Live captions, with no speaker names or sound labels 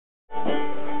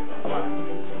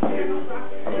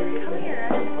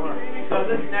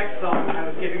next song, I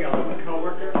was giving a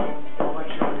coworker a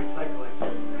lecture on recycling.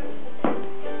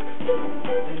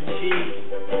 And she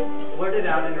blurted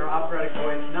out in her operatic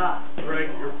voice, not Greg,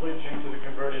 you're preaching to the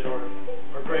converted, or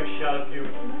Greg, shut up, you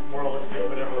moralistic,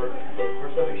 whatever, or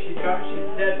something. She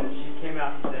came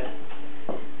out and said,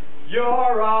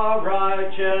 "You're a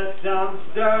righteous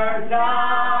dumpster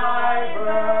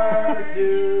diver,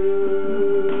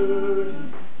 dude."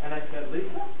 And I said, "Lisa,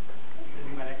 this will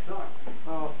be my next song."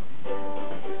 Oh.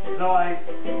 So I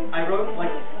wrote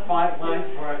like 5 lines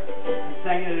for it and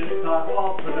sang it, and thought, well,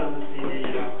 I'll put it on the CD,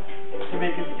 you know, to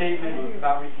make a statement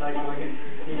about recycling and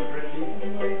being thrifty.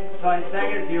 So I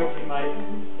sang it at the open mic,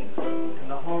 and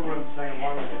the whole room sang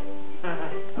along with it.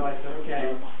 So I said,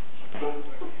 okay,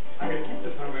 I'm going to keep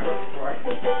this one away before I...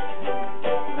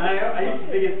 And I used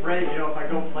to be afraid, you know, if I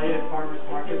go play at farmers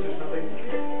markets or something.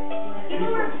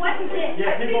 People request it.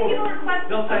 Yeah, people request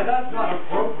they'll say that's not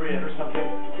appropriate or something.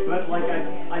 But like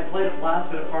I played it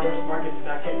last at a farmers market and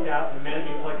got kicked out, and the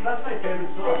manager's like, that's my favorite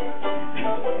song.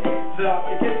 So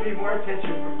it gets me more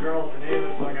attention from girls than any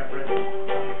other song I've written.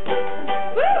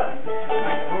 Woo!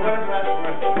 Or whatever that's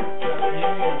worth.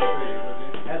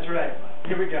 That's right.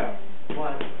 Here we go.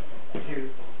 1, 2,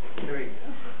 3.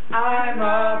 I'm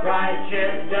a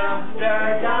righteous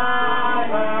dumpster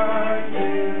diver,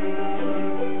 dude.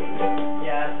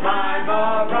 Yes, I'm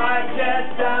a righteous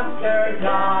dumpster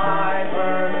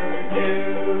diver,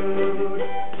 dude.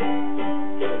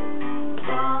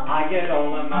 I get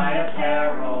all of my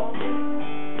apparel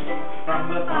from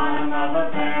the bottom of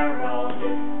a barrel.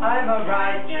 I'm a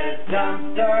righteous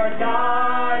dumpster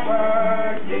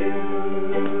diver,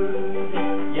 dude.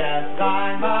 Yes,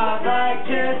 I'm a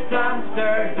righteous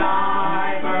dumpster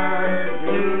diver,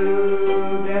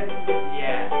 dude.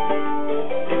 Yeah.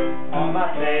 All my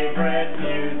favorite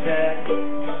music,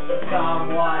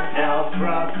 someone else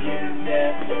refused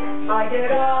it. I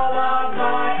get all of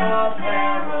my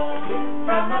apparel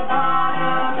from the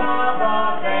bottom of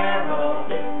a barrel.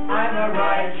 I'm a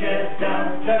righteous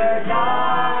dumpster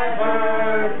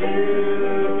diver,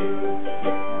 dude.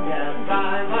 Yes,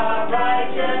 I'm a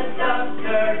righteous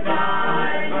dumpster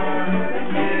diver,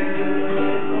 dude.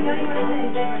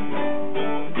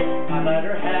 My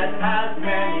letterhead has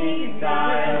many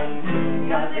styles,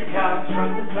 'cause it comes from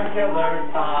the circular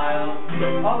file.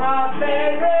 All my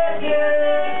favorite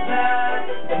music,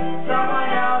 someone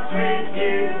else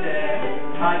refused it.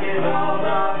 I get all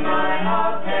of my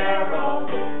apparel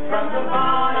from the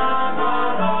bottom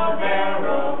of a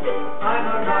barrel. I'm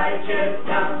a righteous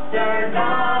dumpster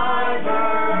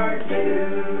diver,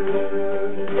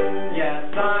 dude. Yes,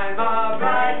 I'm a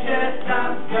righteous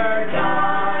dumpster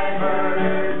diver,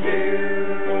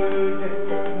 dude.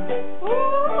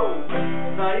 Woo!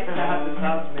 So I used to have this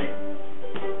housemate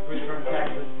who's from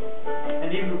Texas,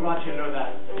 and he would want you to know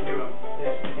that. You knew him.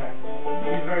 Yes, from Texas.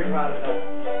 He's very proud of that.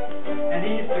 And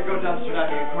he used to go dumpster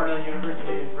diving at Cornell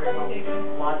University and bring home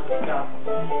lots of stuff.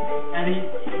 And his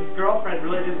girlfriend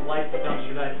really didn't like the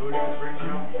dumpster dive food he was bringing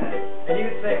home. And he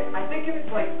would say, I think if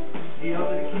it's like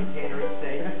sealed in a container, it'd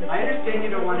say, I understand you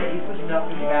don't want to eat the stuff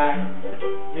in the bag.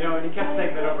 You know, and he kept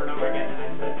saying that over and over again. And I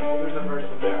said, there's a verse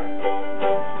in there.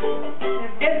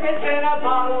 If it's in a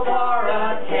bottle or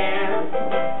a can,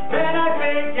 then I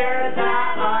figure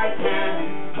that I can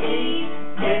eat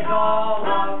it all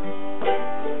up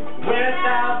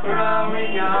without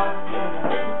throwing up.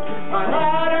 My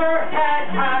letterhead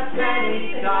has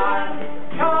many styles,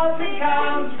 'cause it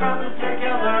comes from the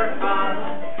circular file.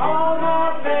 All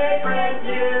my favorite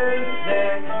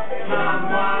music,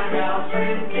 someone else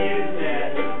refused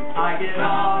it. I get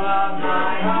all of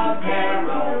my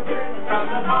apparel from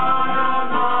the bottom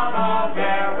of a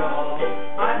barrel.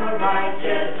 I'm a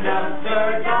righteous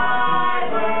dumpster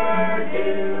diver,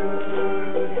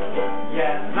 dude.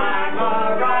 Yes, I'm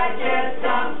a righteous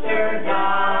dumpster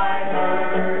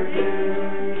diver,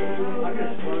 dude. I'm going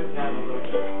to slow it down a little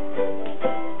bit.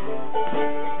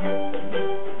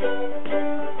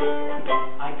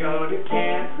 I go to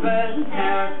campus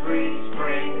every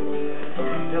spring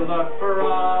to look for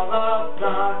all of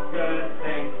the good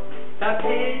things that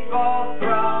people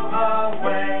throw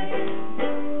away,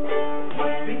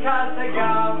 because they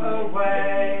go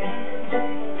away.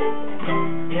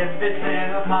 If it's in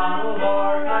a bottle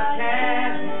or a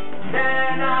can,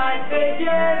 then I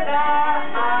figure that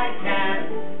I can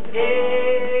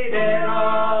eat it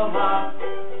all up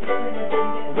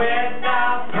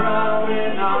without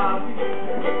throwing up.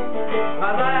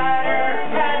 My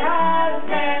letterhead has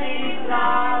many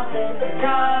styles,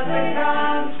 'cause it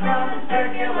comes from a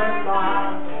circular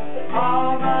file.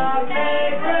 All my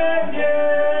favorite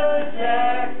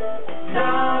music,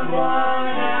 someone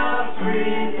else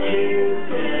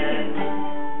refused it.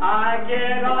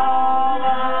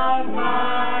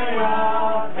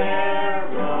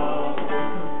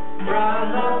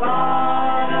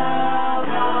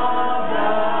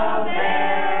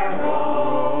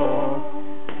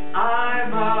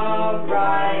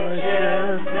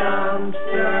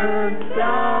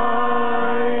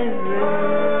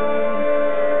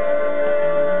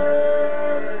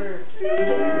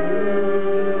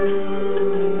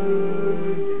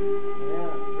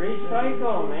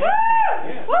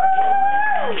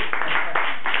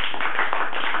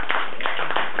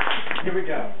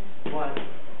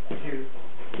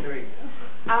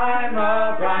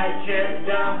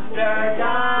 dumpster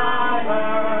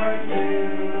diver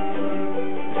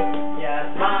dude.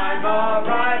 Yes, I'm a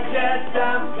righteous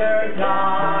dumpster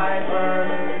diver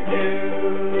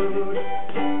dude.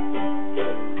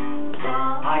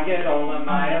 I get all of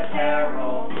my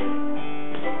apparel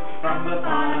from the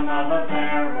bottom of a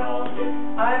barrel.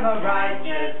 I'm a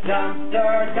righteous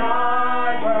dumpster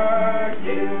diver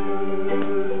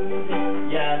dude.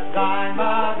 Yes, I'm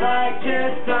a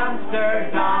righteous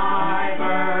dumpster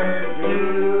diver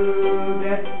dude.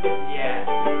 Yes.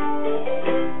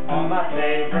 All my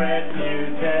favorite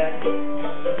music,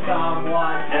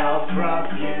 someone else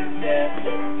refused it.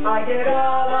 I get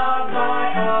all of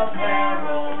my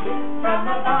apparel from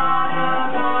the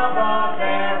bottom of a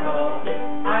barrel.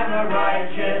 I'm a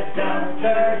righteous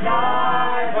dumpster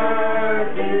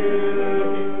diver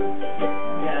dude.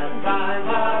 Yes, I'm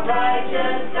a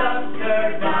righteous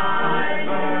dumpster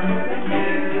diver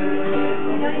dude.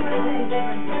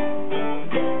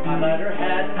 My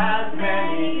letterhead has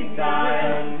many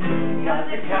styles, 'cause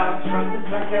it comes from the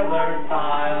circular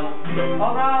file.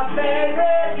 All my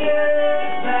favorite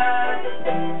music,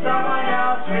 someone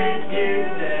else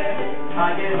refused it.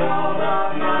 I get all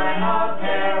of my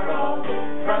apparel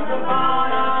from the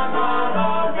bottom of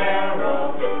a barrel.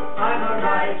 I'm a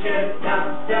righteous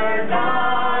dumpster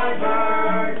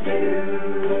diver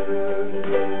dude.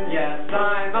 Yes,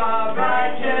 I'm a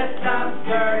righteous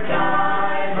dumpster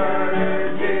diver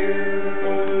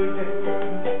dude.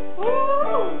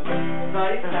 Woo! So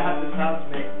I used to have this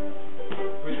housemate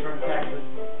who's from Texas,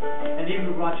 and he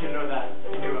would want you to know that.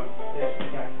 You knew him. Yes, from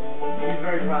Texas. He's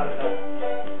very proud of that.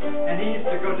 And he used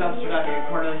to go dumpster diving at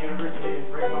Cornell University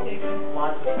and bring home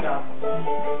lots of stuff.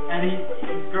 And his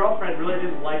girlfriend really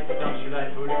didn't like the dumpster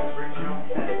dive food he was bringing home.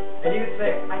 And he would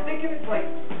say, I think if it's like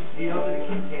sealed in a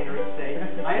container, it's safe.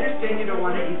 I understand you don't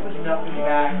want to eat the stuff in the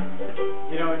bag.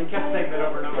 You know, and he kept saying that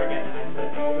over and over again. And I said,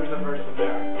 there's a verse in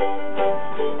there.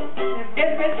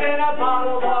 If it's in a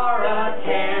bottle or a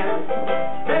can,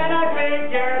 then I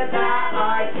figure that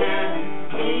I can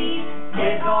eat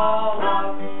it all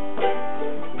up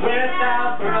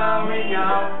without throwing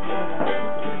up.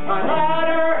 My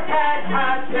letterhead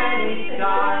has many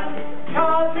styles,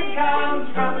 'cause it comes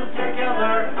from the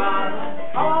circular file.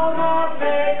 All my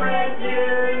favorite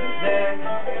music,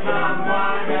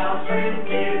 someone else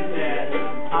refused it.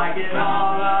 I get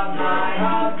all of my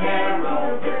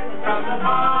apparel from the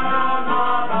bottom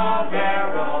of a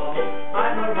barrel.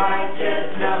 I'm a righteous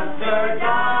dumpster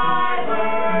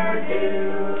diver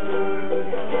dude.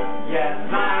 Yes,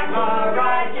 I'm a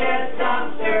righteous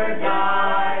dumpster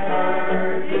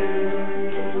diver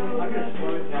dude. I'm going to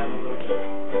slow it down a little bit.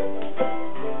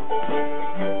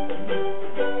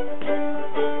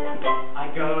 I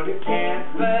go to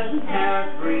campus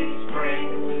every spring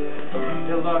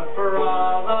to look for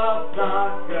all of the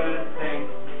good things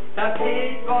that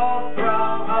people throw